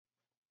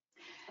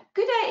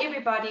Good day,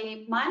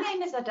 everybody. My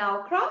name is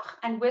Adele Krach,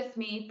 and with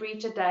me,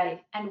 Bridget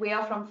Day, and we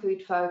are from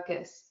Food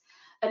Focus.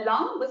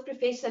 Along with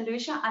Professor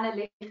Lucia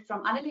Annelicht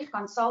from Annelicht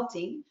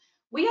Consulting,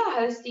 we are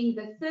hosting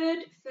the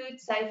third Food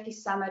Safety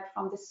Summit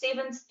from the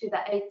 7th to the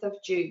 8th of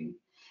June,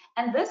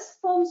 and this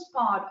forms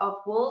part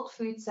of World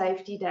Food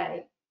Safety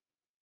Day.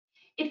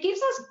 It gives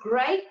us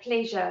great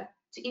pleasure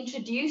to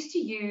introduce to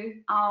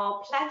you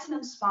our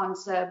platinum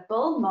sponsor,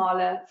 Bill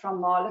Marler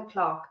from Marler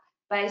Clark,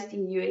 based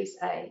in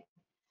USA.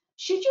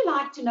 Should you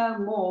like to know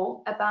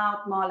more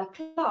about Marler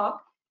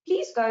Clark,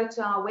 please go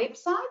to our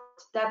website,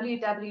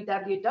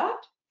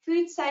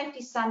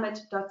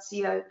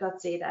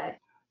 www.foodsafetysummit.co.za.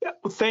 Yeah,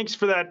 well, thanks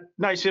for that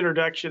nice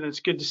introduction. It's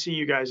good to see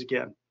you guys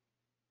again.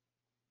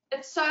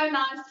 It's so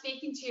nice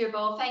speaking to you,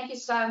 Bill. Thank you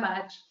so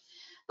much.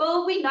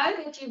 Bill, we know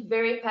that you're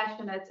very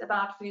passionate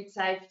about food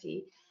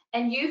safety,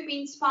 and you've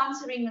been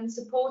sponsoring and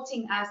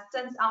supporting us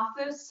since our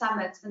first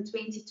summit in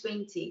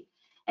 2020.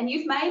 And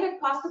you've made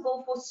it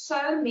possible for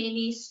so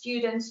many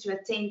students to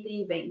attend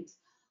the event.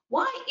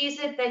 Why is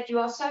it that you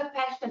are so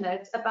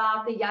passionate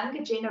about the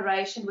younger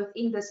generation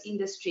within this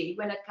industry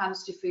when it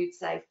comes to food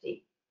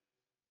safety?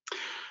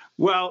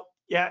 Well,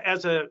 yeah,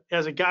 as a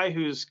guy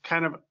who's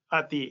kind of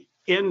at the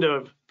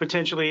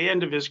potentially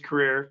end of his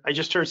career, I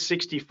just turned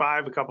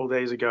 65 a couple of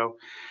days ago.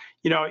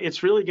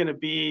 It's really going to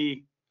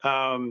be,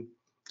 the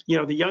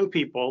young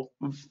people,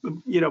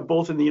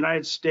 both in the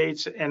United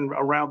States and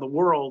around the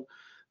world,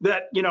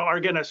 that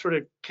are going to sort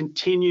of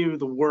continue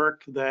the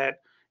work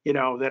that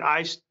that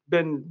I've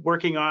been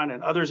working on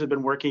and others have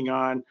been working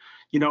on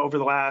over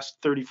the last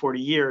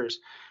 30-40 years.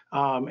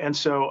 And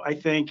so I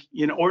think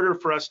in order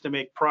for us to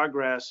make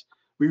progress,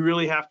 we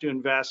really have to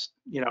invest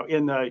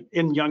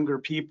in younger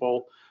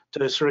people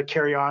to sort of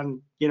carry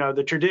on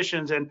the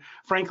traditions and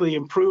frankly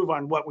improve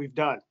on what we've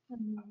done.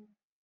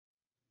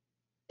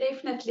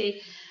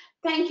 Definitely.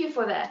 Thank you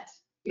for that.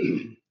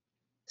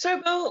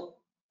 So Bill,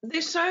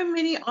 there's so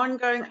many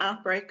ongoing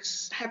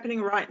outbreaks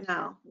happening right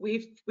now.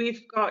 We've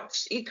got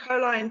E.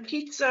 coli in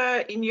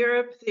pizza in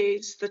Europe.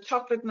 There's the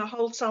chocolate and the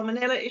whole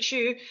salmonella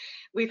issue.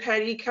 We've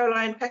had E.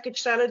 coli in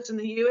packaged salads in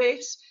the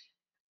US.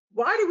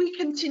 Why do we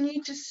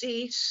continue to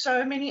see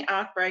so many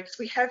outbreaks?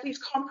 We have these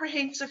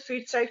comprehensive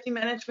food safety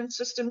management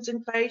systems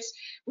in place.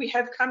 We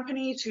have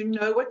companies who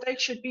know what they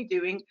should be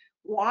doing.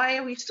 Why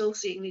are we still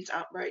seeing these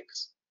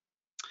outbreaks?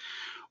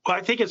 Well,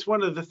 I think it's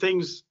one of the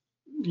things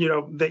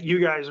that you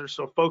guys are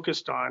so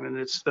focused on, and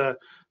it's the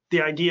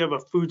idea of a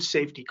food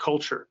safety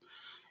culture.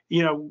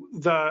 We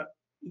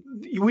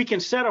can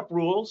set up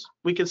rules,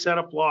 we can set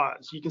up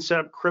laws, you can set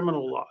up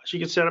criminal laws, you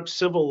can set up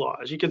civil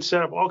laws, you can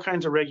set up all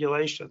kinds of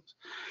regulations,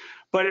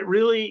 but it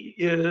really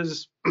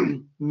is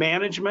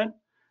management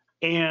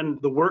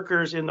and the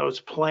workers in those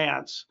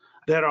plants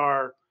that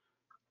are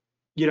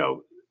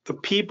the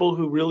people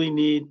who really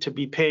need to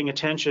be paying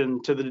attention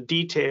to the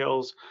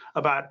details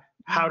about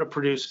how to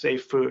produce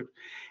safe food.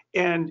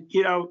 And,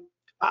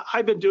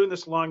 I've been doing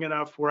this long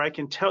enough where I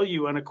can tell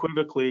you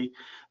unequivocally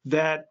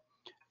that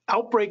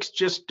outbreaks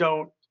just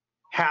don't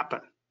happen.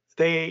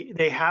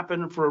 They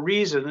happen for a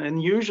reason. And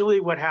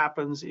usually what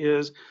happens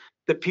is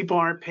that people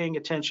aren't paying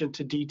attention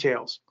to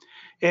details.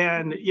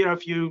 And,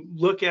 if you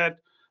look at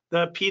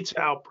the pizza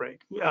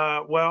outbreak,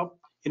 a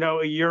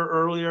year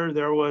earlier,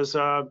 there was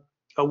a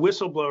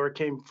whistleblower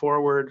came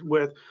forward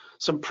with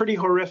some pretty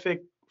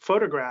horrific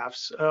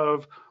photographs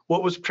of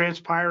what was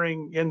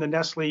transpiring in the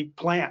Nestle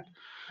plant.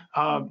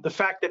 The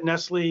fact that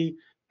Nestle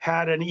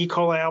had an E.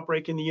 coli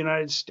outbreak in the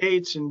United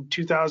States in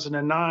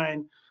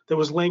 2009 that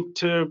was linked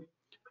to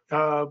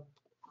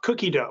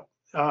cookie dough.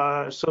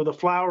 So the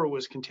flour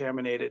was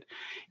contaminated.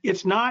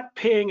 It's not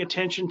paying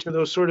attention to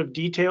those sort of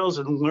details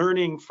and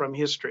learning from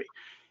history.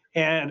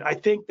 And I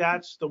think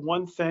that's the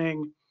one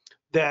thing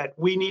that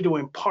we need to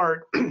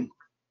impart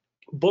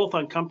both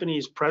on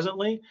companies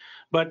presently,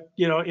 but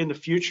in the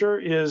future,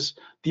 is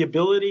the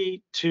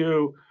ability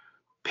to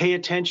pay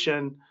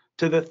attention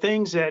to the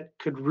things that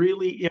could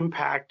really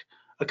impact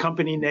a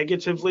company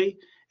negatively,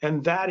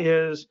 and that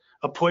is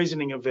a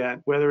poisoning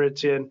event, whether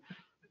it's in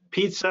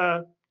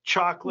pizza,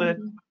 chocolate,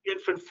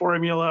 infant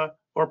formula,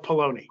 or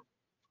polony.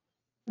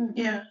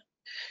 Yeah.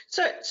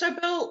 So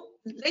Bill,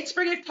 let's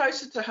bring it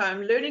closer to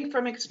home. Learning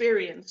from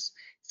experience.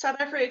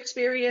 South Africa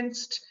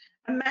experienced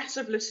a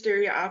massive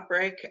listeria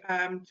outbreak,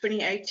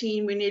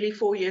 2018. We're nearly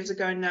 4 years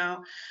ago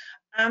now.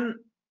 How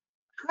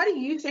do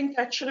you think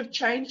that should have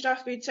changed our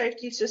food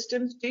safety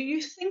systems? Do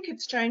you think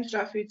it's changed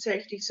our food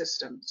safety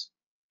systems?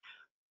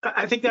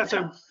 I think that's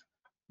I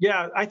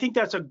think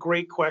that's a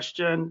great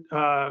question,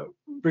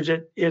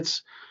 Bridget.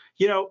 It's,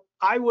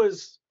 I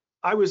was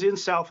in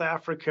South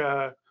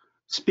Africa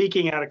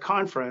speaking at a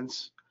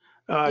conference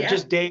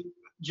just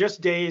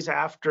days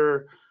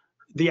after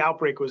the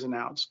outbreak was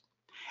announced.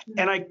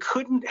 And I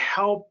couldn't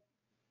help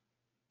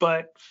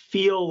but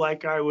feel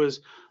like I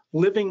was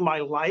living my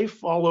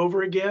life all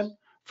over again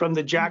from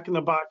the Jack in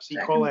the Box E.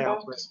 coli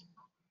outbreak.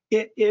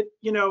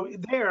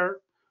 There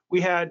we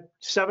had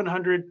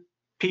 700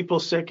 people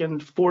sick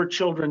and 4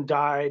 children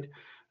died,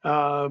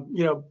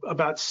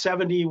 about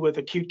 70 with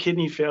acute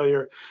kidney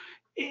failure.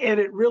 and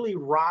it really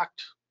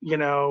rocked,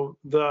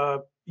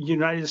 the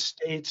United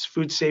States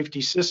food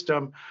safety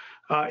system,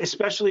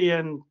 especially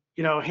in,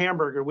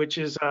 hamburger, which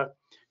is a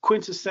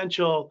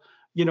quintessential,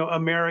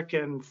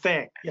 American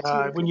thing.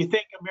 When you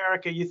think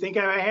America, you think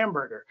of a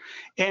hamburger.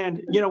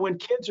 And, when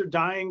kids are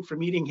dying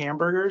from eating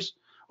hamburgers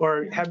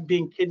or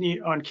being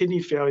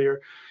kidney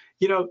failure,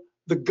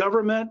 the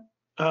government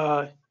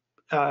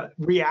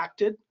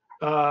reacted,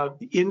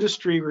 the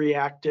industry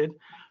reacted,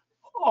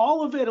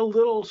 all of it a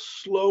little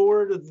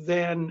slower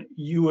than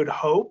you would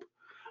hope.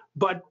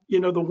 But,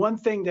 the one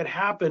thing that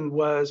happened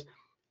was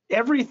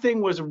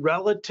everything was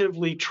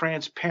relatively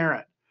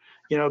transparent.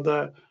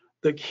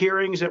 The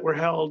hearings that were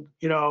held,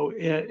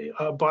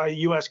 by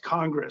U.S.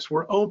 Congress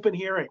were open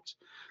hearings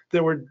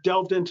that were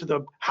delved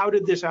into how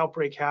did this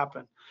outbreak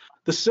happen?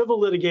 The civil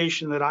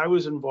litigation that I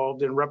was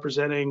involved in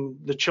representing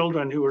the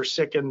children who were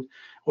sick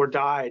or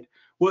died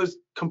was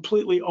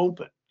completely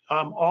open.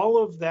 All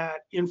of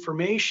that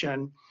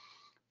information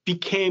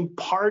became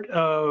part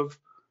of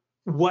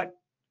what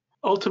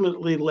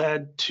ultimately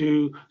led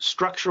to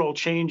structural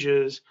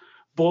changes,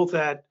 both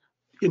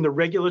in the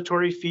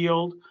regulatory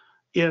field,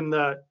 in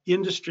the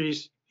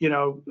industry's,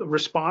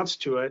 response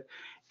to it.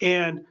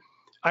 And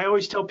I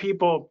always tell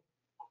people,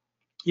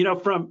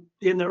 from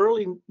in the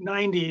early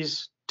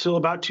 90s till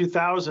about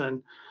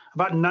 2000,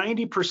 about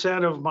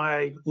 90% of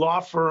my law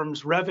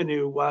firm's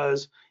revenue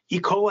was E.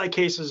 coli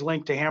cases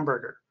linked to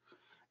hamburger.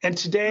 And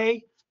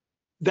today,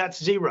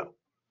 that's zero.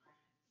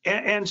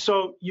 And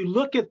so you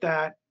look at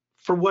that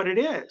for what it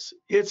is.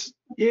 It's,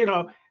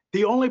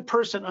 the only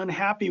person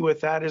unhappy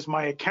with that is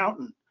my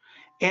accountant.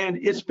 And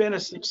it's been a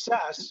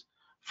success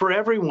for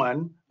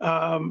everyone.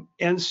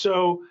 And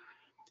so,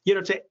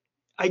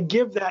 I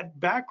give that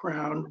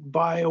background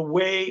by a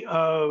way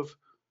of,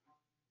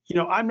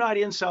 I'm not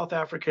in South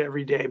Africa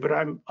every day, but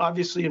I'm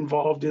obviously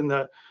involved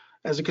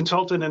as a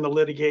consultant in the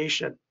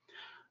litigation.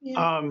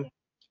 Yeah.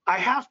 I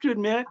have to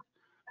admit,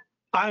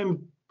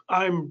 I'm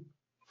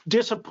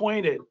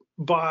disappointed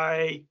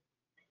by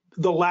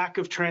the lack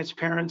of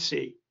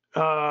transparency.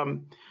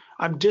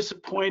 I'm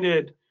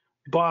disappointed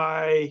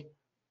by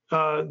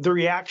the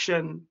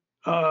reaction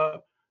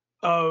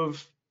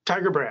of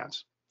Tiger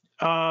Brands.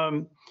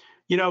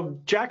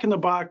 Jack in the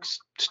Box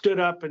stood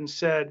up and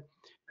said,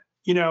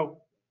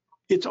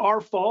 it's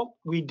our fault,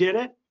 we did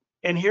it,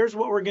 and here's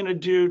what we're going to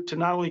do to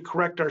not only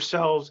correct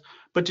ourselves,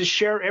 but to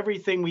share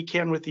everything we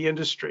can with the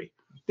industry.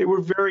 They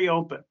were very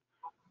open,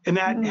 and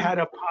that had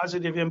a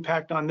positive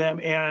impact on them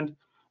and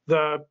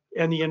the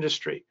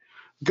industry.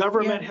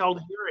 Government held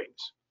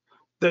hearings.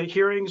 The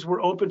hearings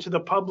were open to the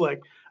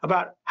public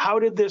about how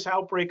did this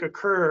outbreak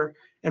occur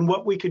and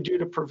what we could do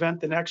to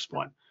prevent the next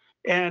one.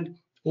 And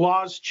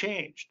laws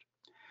changed.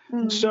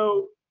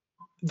 So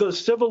the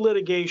civil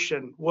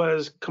litigation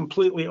was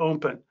completely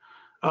open.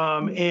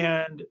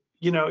 And,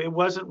 it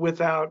wasn't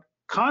without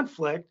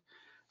conflict,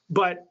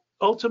 but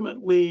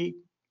ultimately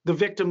the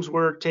victims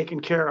were taken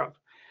care of.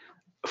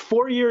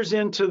 4 years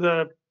into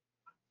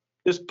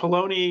this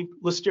Poloni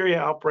Listeria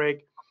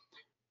outbreak,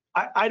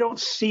 I don't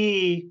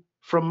see,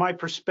 from my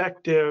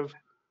perspective,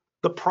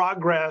 the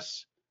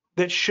progress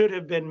that should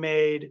have been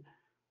made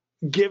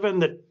given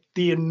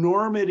the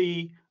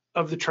enormity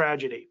of the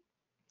tragedy.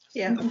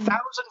 1,000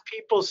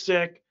 people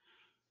sick,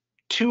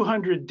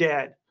 200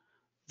 dead,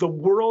 the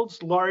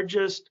world's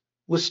largest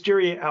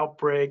listeria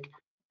outbreak.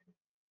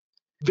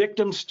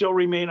 Victims still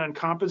remain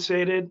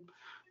uncompensated.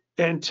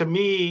 And to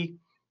me,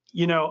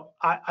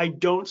 I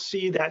don't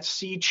see that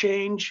sea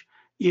change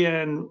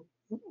in,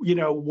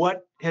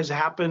 what has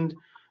happened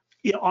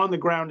on the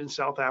ground in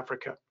South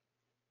Africa.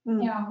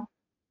 Yeah.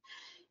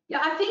 Yeah,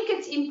 I think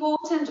it's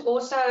important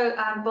also,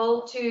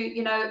 Bill,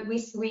 to,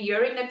 we're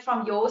hearing it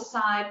from your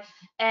side.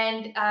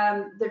 And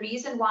the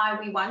reason why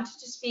we wanted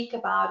to speak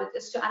about it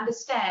is to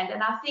understand.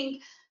 And I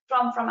think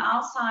from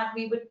our side,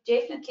 we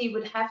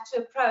would have to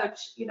approach,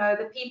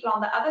 the people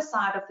on the other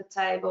side of the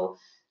table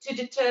to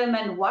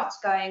determine what's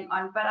going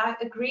on. But I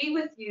agree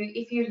with you,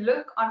 if you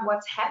look on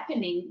what's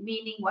happening,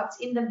 meaning what's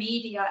in the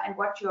media and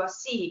what you are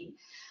seeing,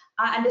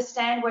 I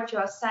understand what you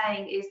are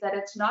saying is that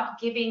it's not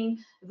giving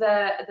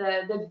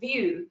the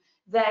view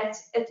that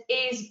it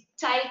is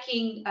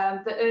taking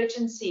the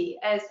urgency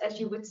as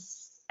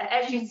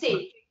you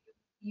said,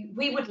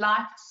 we would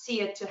like to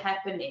see it to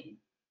happening.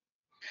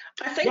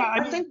 I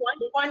think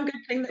one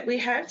good thing that we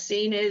have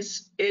seen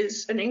is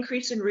an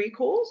increase in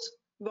recalls,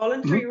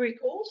 voluntary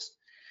recalls,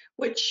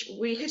 which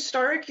we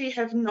historically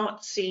have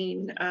not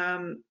seen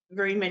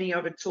very many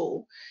of at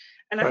all.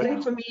 And I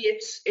think for me,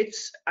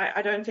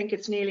 I don't think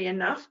it's nearly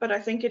enough, but I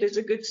think it is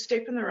a good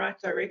step in the right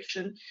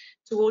direction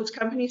towards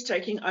companies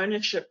taking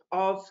ownership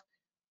of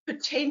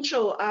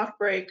potential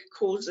outbreak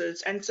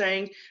causes and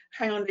saying,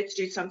 hang on, let's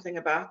do something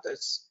about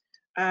this.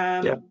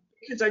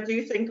 Because I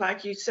do think,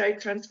 like you say,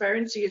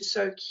 transparency is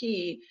so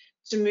key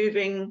to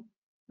moving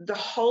the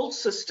whole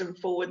system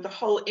forward, the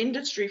whole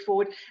industry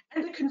forward,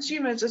 and the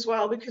consumers as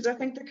well, because I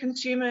think the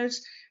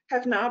consumers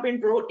have now been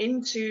brought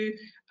into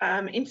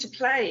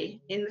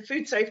play in the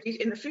food safety,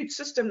 in the food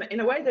system in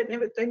a way that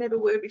they never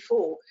were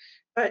before.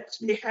 but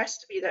there has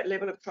to be that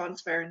level of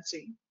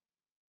transparency.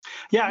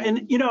 Yeah,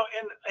 and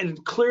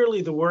and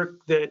clearly the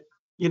work that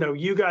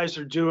you guys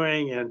are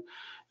doing, and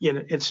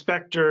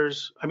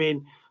inspectors. I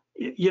mean,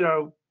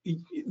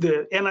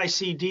 the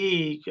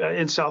NICD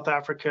in South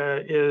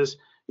Africa is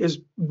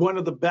one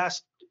of the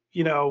best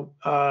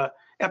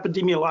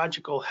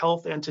epidemiological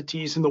health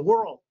entities in the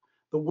world.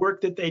 The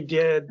work that they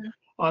did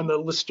on the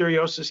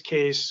listeriosis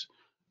case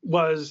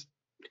was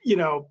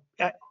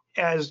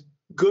as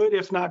good,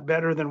 if not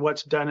better, than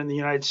what's done in the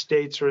United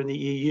States or in the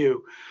EU.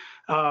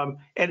 And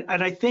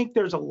I think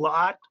there's a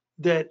lot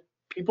that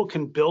people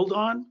can build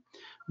on,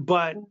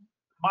 but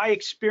my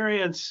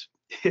experience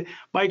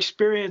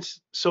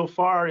so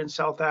far in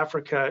South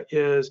Africa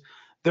is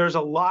there's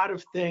a lot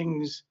of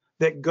things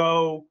that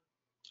go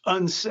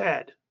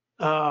unsaid,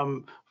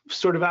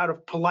 sort of out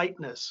of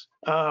politeness.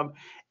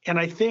 And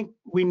I think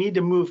we need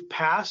to move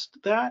past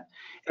that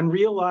and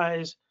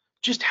realize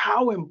just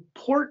how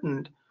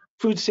important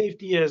food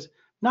safety is,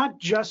 not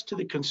just to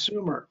the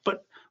consumer,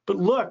 but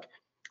look,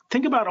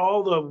 think about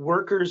all the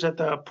workers at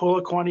the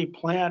Polokwane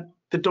plant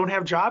that don't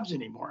have jobs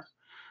anymore.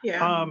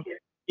 Yeah.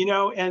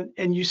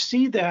 And you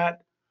see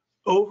that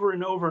over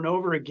and over and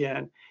over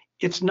again.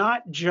 It's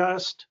not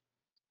just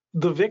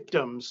the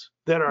victims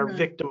that are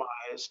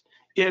victimized.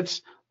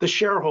 It's the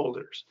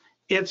shareholders.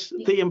 It's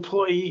the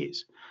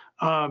employees.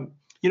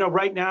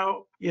 Right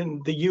now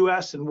in the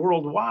U.S. and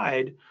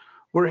worldwide,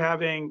 we're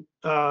having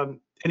an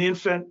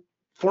infant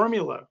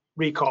formula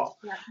recall.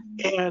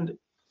 Yeah. And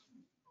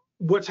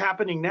what's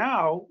happening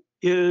now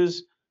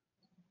is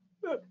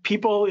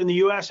people in the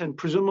U.S. and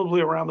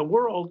presumably around the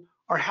world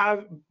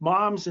have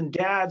moms and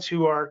dads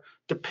who are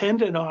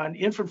dependent on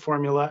infant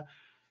formula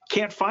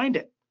can't find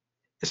it.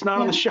 It's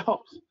not on the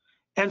shelves.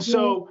 And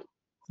so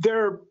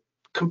they're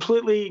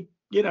completely,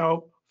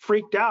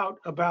 freaked out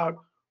about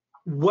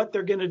what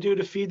they're going to do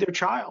to feed their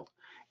child.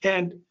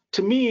 And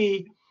to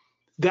me,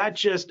 that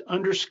just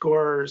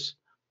underscores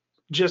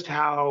just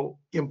how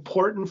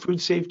important food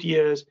safety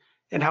is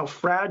and how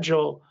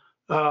fragile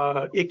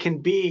it can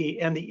be,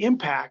 and the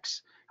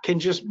impacts can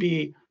just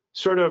be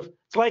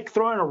it's like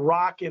throwing a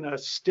rock in a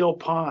still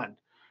pond.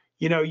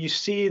 You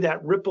see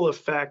that ripple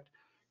effect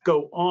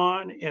go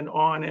on and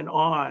on and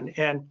on.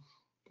 And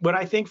what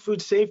I think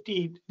food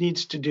safety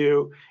needs to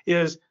do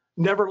is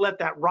never let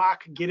that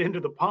rock get into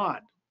the pond.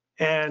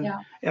 And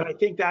I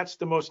think that's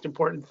the most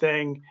important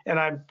thing. And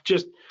I'm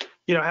just,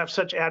 have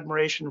such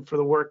admiration for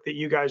the work that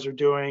you guys are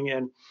doing,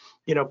 and,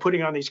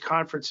 putting on these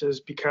conferences,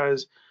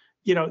 because,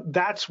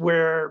 that's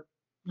where,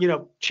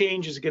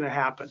 change is going to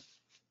happen.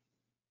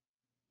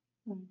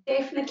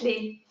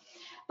 Definitely.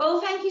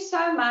 Bill, thank you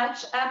so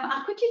much.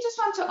 I quickly just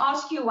want to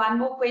ask you one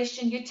more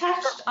question. You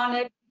touched on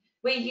it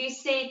where you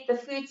said the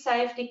food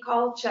safety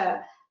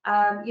culture,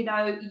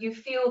 you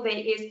feel there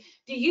is.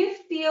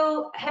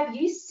 Have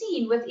you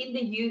seen within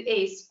the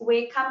US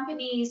where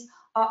companies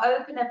are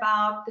open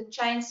about the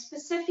change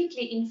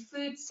specifically in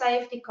food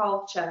safety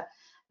culture,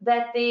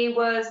 that there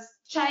was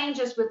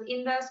changes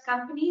within those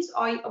companies?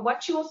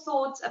 What's your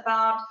thoughts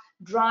about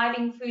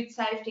driving food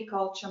safety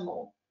culture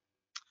more?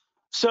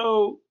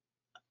 So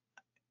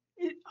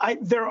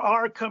there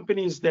are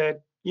companies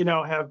that,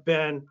 have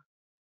been,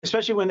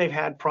 especially when they've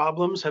had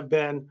problems, have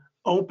been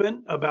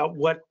open about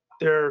what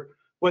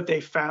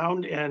they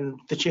found and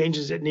the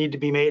changes that need to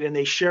be made, and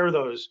they share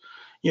those,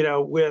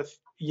 with,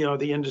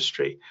 the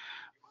industry.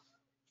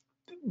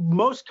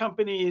 Most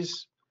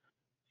companies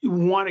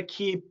want to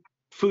keep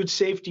food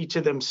safety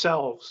to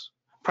themselves,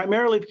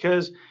 primarily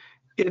because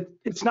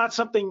it's not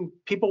something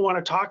people want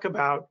to talk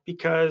about,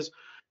 because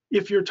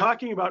if you're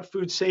talking about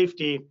food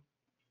safety,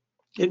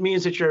 it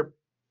means that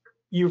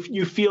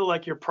you feel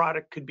like your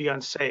product could be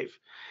unsafe.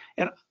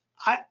 And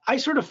I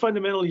sort of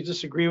fundamentally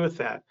disagree with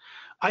that.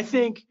 I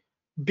think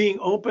being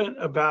open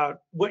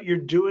about what you're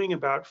doing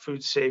about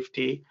food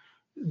safety,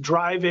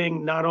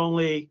 driving not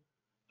only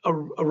a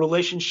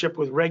relationship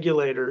with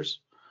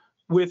regulators,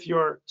 with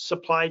your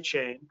supply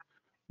chain,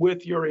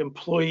 with your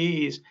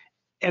employees,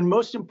 and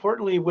most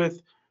importantly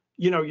with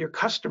your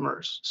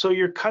customers, so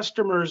your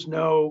customers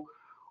know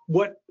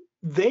what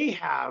they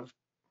have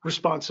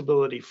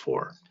responsibility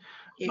for.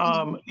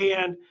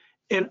 And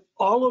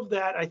all of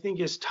that, I think,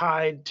 is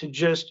tied to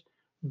just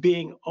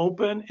being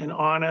open and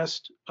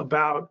honest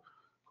about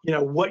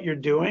what you're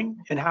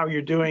doing and how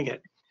you're doing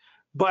it.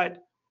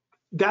 But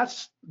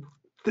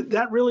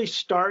that really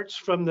starts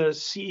from the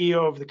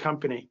CEO of the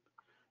company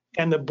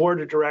and the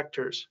board of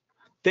directors.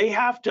 They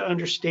have to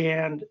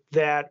understand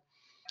that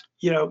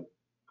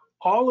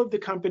all of the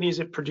companies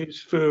that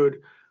produce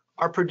food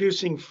are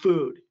producing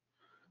food.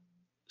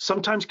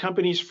 Sometimes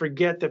companies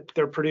forget that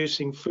they're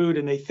producing food,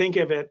 and they think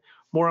of it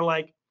more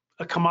like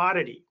a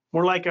commodity,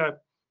 more like a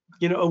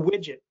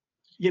widget,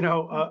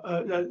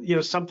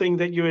 something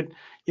that you would,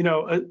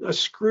 a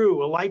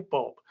screw, a light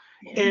bulb.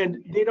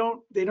 And they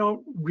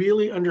don't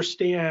really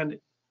understand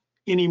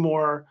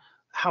anymore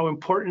how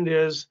important it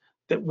is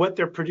that what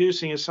they're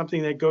producing is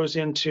something that goes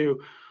into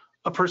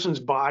a person's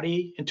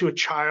body, into a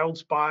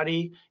child's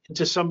body,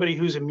 into somebody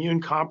who's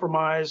immune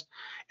compromised,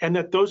 and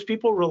that those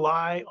people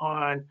rely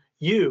on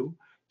you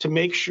to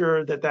make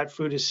sure that that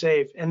food is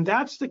safe. And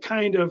that's the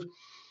kind of,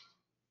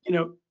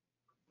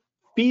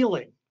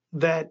 feeling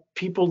that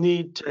people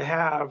need to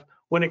have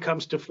when it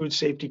comes to food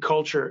safety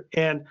culture.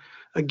 And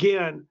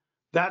again,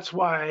 that's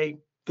why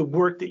the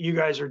work that you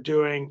guys are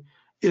doing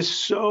is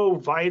so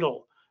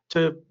vital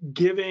to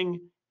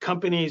giving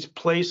companies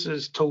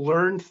places to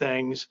learn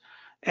things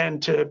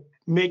and to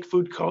make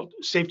food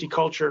safety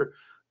culture,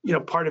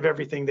 part of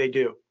everything they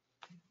do.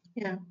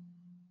 Yeah,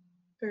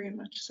 very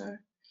much so.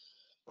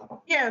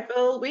 Yeah,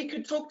 Bill, we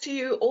could talk to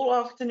you all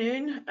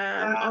afternoon,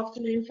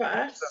 afternoon for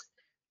us.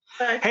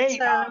 But hey,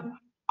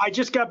 I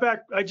just got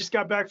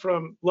back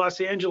from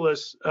Los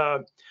Angeles.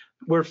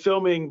 We're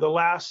filming the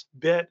last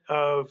bit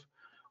of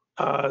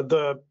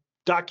the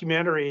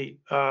documentary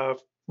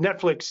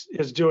Netflix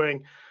is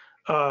doing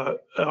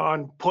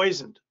on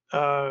poisoned.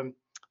 Wow.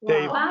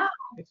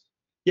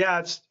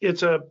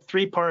 It's a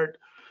 3-part,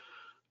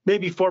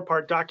 maybe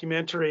 4-part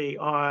documentary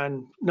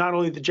on not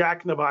only the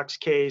Jack in the Box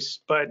case,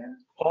 but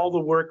all the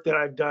work that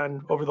I've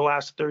done over the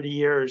last 30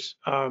 years.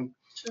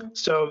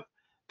 So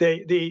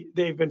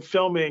they've been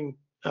filming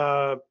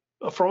for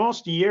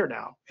almost a year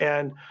now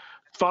and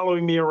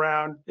following me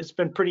around. It's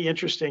been pretty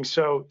interesting.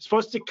 So it's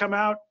supposed to come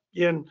out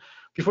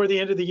before the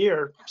end of the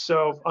year.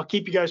 So I'll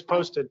keep you guys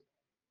posted.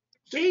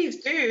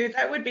 Please do.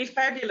 That would be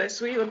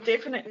fabulous. We will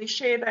definitely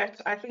share that.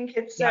 I think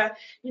it's,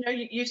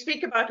 you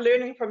speak about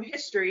learning from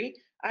history.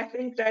 I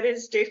think that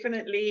is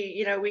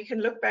definitely, we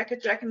can look back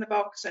at Jack in the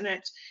Box and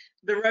at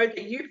the road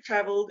that you've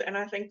traveled, and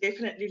I think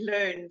definitely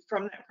learn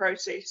from that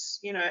process,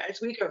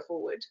 as we go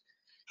forward.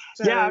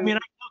 So, yeah, I mean,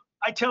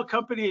 I tell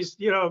companies,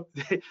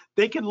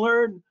 they can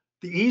learn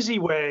the easy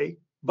way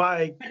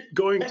by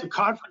going to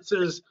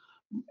conferences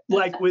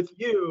like with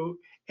you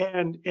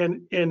and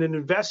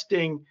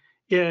investing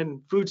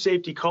in food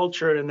safety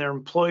culture and their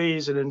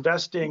employees and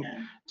investing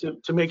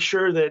to make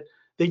sure that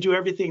they do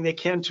everything they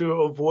can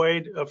to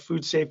avoid a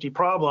food safety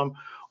problem,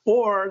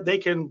 or they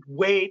can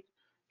wait,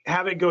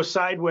 have it go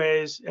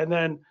sideways, and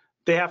then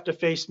they have to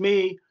face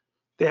me,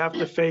 they have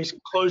to face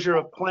closure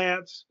of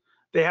plants,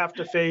 they have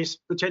to face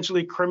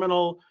potentially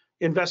criminal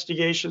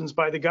investigations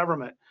by the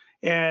government.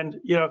 And,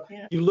 you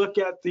look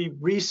at the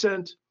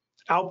recent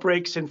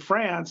outbreaks in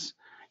France,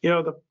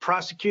 the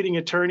prosecuting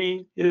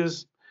attorney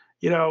is,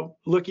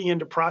 looking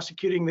into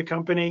prosecuting the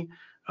company.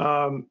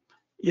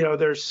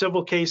 There's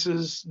civil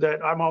cases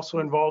that I'm also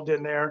involved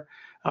in there.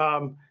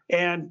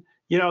 And,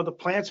 the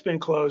plant's been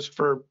closed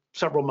for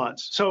several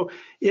months. So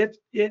it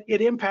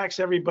impacts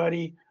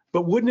everybody,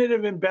 but wouldn't it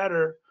have been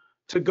better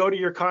to go to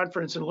your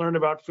conference and learn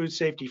about food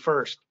safety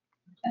first?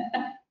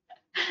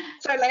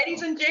 So,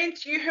 ladies and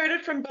gents, you heard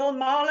it from Bill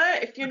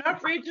Marler. If you're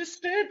not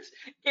registered,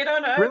 get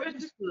on over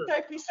to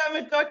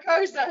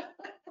safetysummit.coza.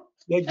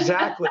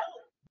 Exactly.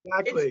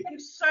 It's been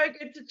so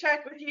good to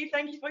chat with you.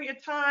 Thank you for your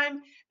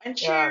time and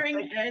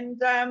sharing.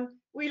 And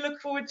we look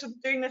forward to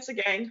doing this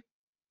again.